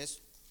 5 it says,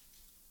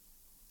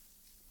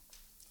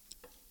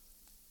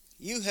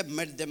 you have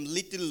made them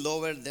little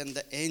lower than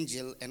the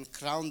angel and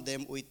crowned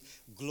them with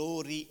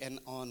glory and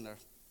honor.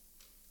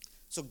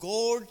 So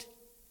God,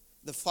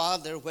 the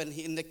Father, when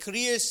He in the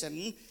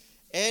creation,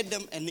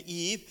 Adam and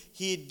Eve,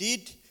 He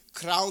did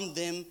crown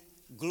them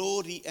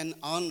glory and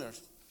honor.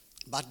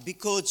 But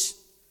because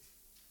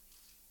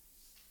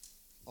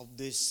of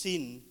the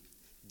sin,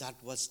 that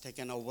was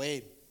taken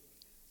away.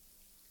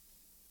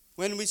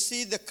 When we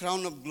see the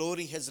crown of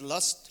glory has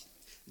lost,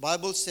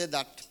 Bible says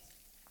that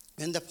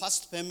when the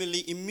first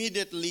family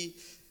immediately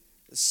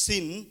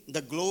sin,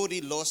 the glory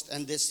lost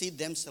and they see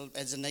themselves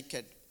as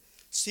naked.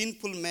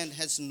 Sinful man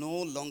has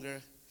no longer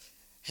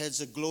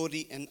has a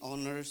glory and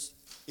honors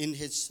in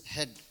his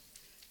head.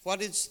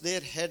 What is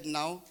their head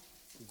now?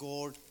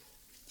 God,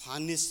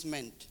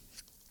 punishment.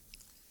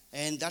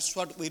 And that's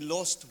what we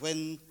lost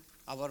when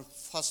our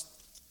first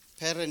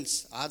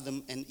parents,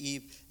 Adam and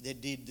Eve, they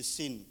did the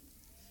sin.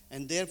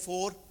 And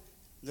therefore,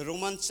 the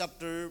Romans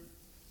chapter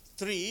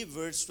 3,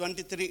 verse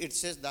 23, it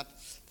says that,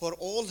 for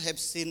all have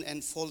sinned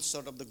and fall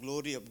short of the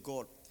glory of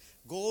God.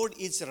 God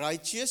is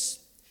righteous.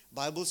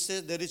 Bible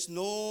says there is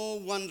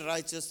no one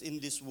righteous in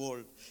this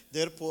world.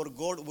 Therefore,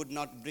 God would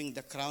not bring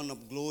the crown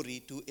of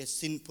glory to a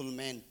sinful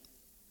man.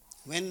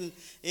 When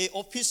a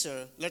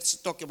officer, let's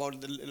talk about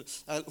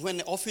when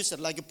an officer,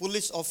 like a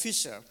police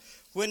officer,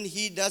 when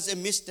he does a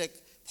mistake,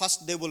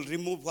 first they will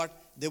remove what?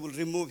 They will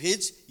remove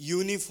his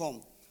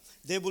uniform.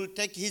 They will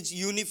take his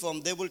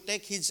uniform, they will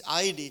take his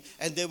ID,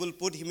 and they will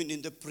put him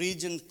in the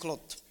prison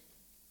cloth.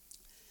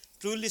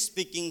 Truly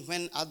speaking,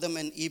 when Adam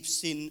and Eve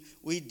sinned,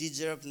 we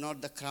deserve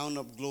not the crown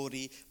of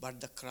glory,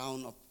 but the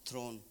crown of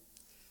thorn.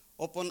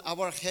 Upon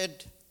our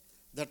head,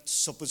 that's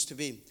supposed to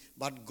be.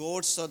 But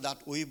God saw that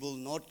we will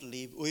not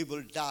live, we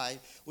will die.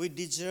 We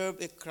deserve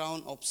a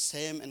crown of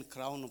shame and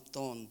crown of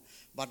thorn.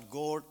 But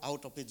God,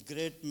 out of His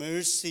great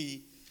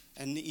mercy,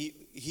 and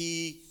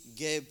He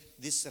gave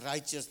this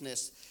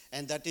righteousness.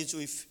 And that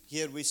is,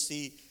 here we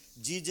see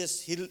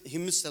Jesus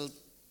Himself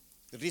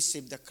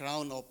received the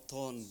crown of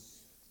thorn.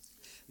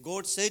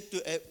 God said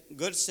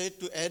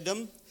to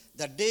Adam,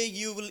 the day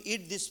you will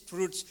eat these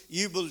fruits,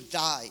 you will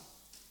die.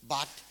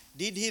 But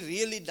did he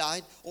really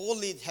die? All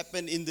it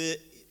happened in the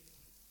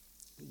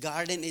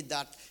garden is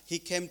that he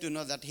came to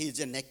know that he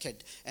is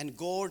naked. And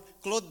God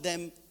clothed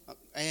them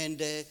and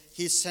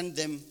he sent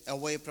them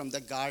away from the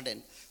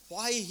garden.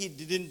 Why he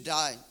didn't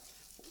die?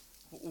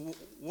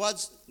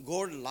 Was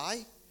God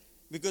lie?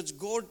 Because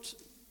God,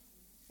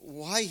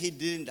 why he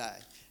didn't die?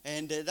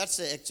 And that's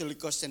the actual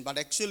question. But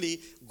actually,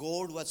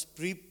 God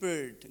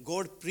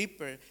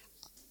prepared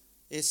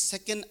a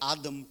second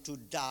Adam to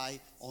die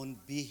on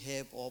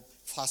behalf of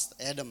first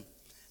Adam.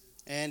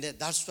 And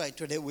that's why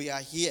today we are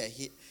here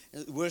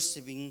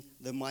worshiping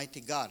the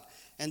mighty God.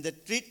 And the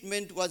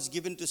treatment was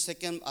given to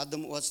second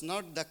Adam was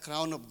not the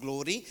crown of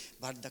glory,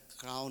 but the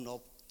crown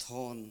of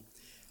thorn.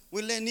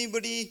 Will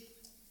anybody,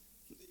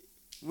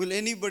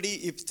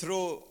 if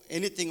throw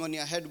anything on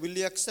your head, will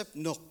you accept?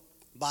 No.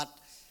 But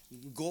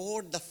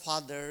God the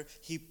Father,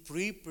 He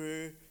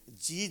prepared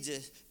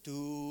Jesus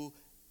to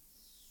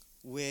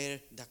wear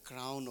the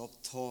crown of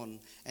thorn.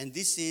 And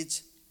this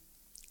is,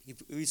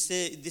 if we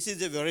say, this is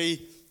a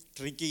very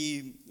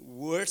tricky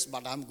words,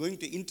 but I'm going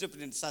to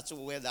interpret in such a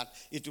way that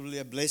it will be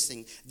a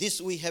blessing. This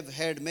we have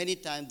heard many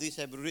times, this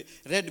have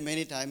read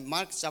many times.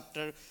 Mark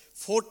chapter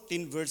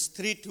 14, verse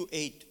 3 to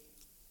 8.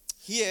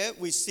 Here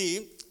we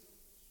see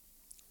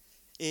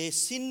a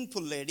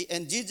sinful lady,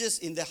 and Jesus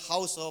in the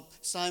house of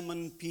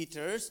Simon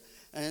Peter's,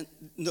 and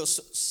no,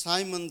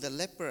 Simon the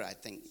leper, I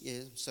think.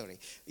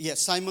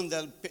 Simon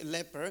the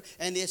leper,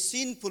 and a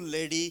sinful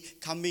lady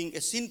coming,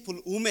 a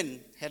sinful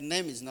woman. Her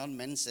name is not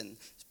mentioned.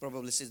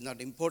 Probably she's not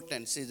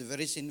important. She's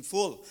very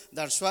sinful.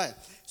 That's why.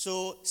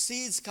 So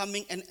she is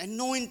coming and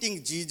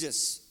anointing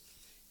Jesus.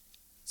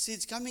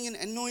 She's coming and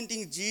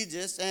anointing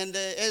Jesus, and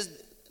as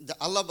the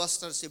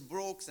alabaster she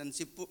broke and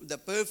she put the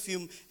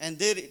perfume, and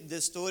there the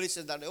story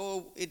says that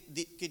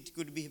it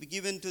could be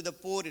given to the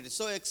poor. It is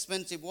so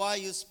expensive. Why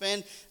you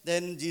spend?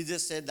 Then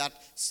Jesus said that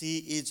she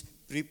is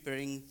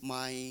preparing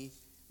my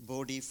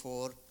body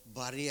for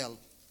burial.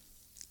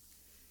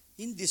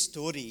 In this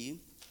story,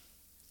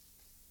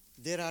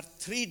 there are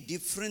three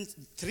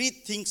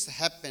things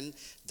happen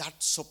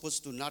that's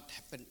supposed to not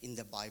happen in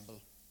the Bible.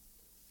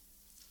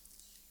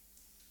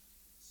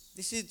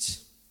 This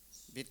is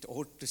a bit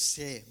odd to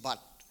say, but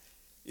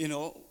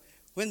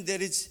when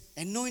there is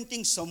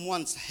anointing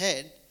someone's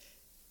head,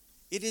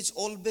 it is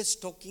always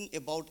talking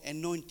about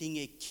anointing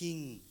a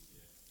king.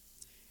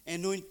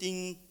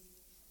 Anointing,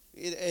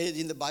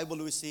 in the Bible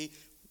we see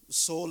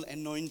Saul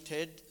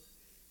anointed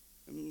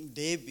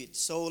David,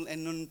 Saul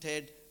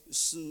anointed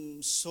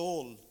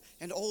Saul,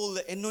 and all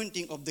the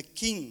anointing of the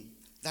king.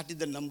 That is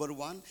the number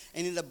one.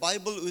 And in the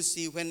Bible we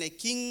see when a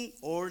king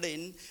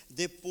ordained,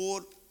 they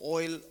pour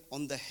oil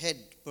on the head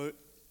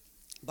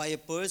by a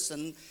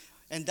person.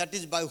 And that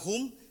is by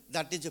whom?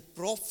 That is a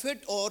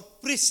prophet or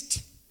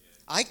priest.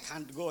 I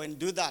can't go and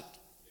do that.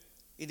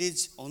 It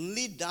is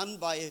only done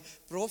by a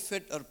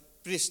prophet or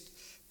priest.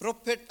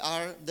 Prophets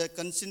are the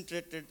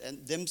concentrated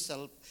and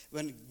themselves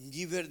when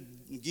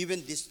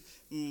given this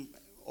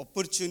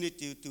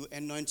opportunity to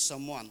anoint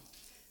someone.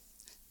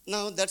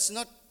 Now that's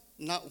not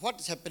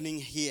what's happening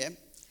here.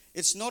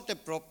 It's not a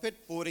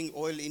prophet pouring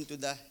oil into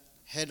the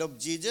head of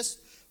Jesus.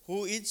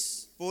 Who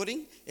is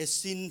pouring? A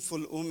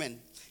sinful woman.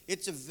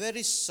 It's a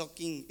very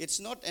shocking. It's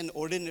not an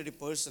ordinary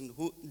person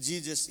who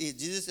Jesus is.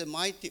 Jesus is a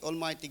mighty,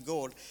 almighty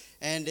God.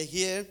 And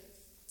here,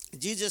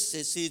 Jesus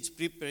says he is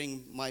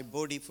preparing my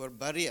body for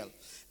burial.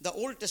 The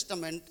Old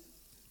Testament,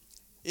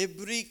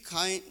 every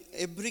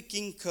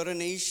king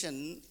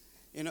coronation,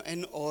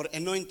 or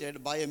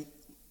anointed by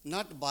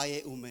not by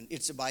a woman,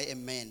 it's by a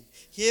man.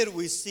 Here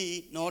we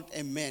see not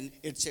a man,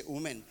 it's a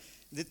woman.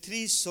 The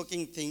three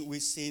shocking things we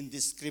see in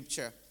this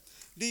scripture.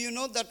 Do you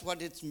know that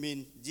what it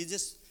means?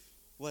 Jesus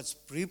was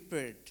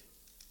prepared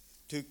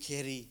to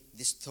carry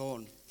this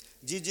thorn.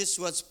 Jesus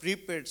was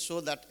prepared so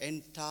that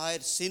entire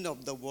sin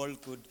of the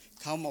world could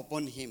come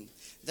upon him.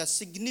 The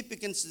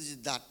significance is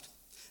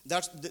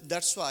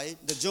that's why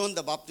the John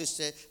the Baptist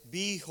said,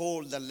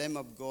 "Behold the Lamb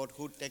of God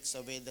who takes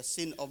away the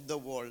sin of the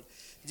world."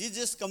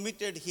 Jesus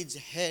committed his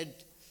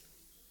head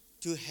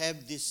to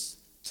have this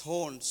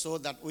thorn so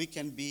that we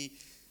can be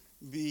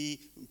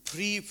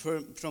free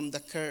from the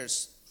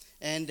curse.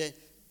 And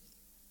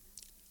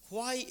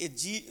why a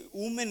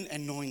woman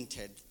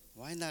anointed?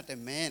 Why not a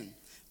man?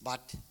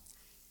 But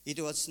it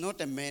was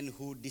not a man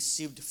who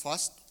deceived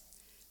first,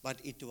 but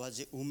it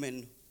was a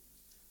woman.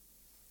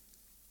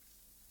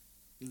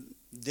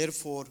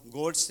 Therefore,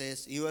 God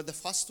says, you are the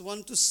first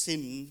one to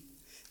sin.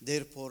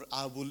 Therefore,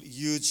 I will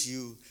use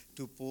you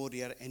to pour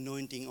your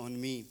anointing on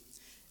me.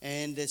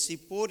 And she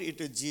poured it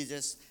to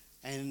Jesus.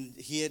 And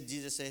here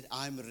Jesus said,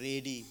 I'm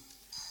ready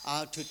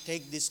to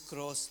take this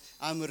cross.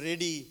 I'm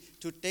ready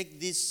to take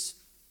this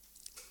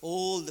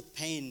all the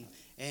pain,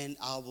 and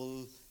I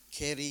will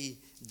carry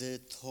the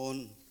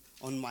thorn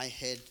on my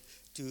head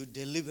to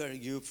deliver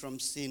you from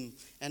sin.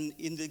 And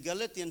in the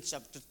Galatians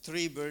chapter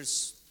 3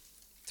 verse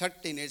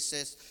 13 it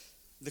says,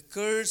 the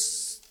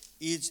curse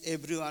is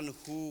everyone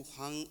who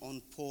hung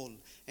on pole.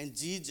 And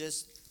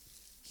Jesus,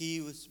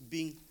 he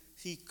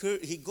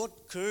got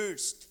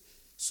cursed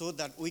so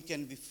that we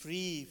can be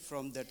free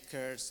from that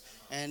curse.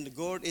 And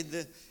God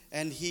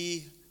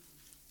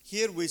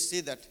here we see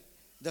that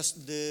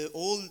the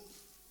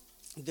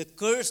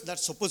curse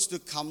that's supposed to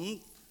come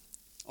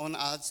on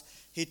us,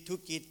 he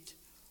took it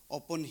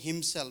upon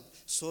himself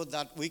so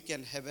that we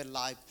can have a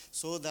life,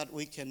 so that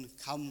we can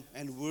come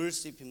and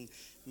worship him.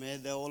 May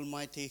the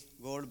Almighty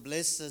God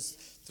bless us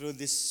through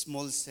this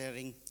small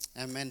sharing.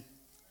 Amen.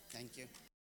 Thank you.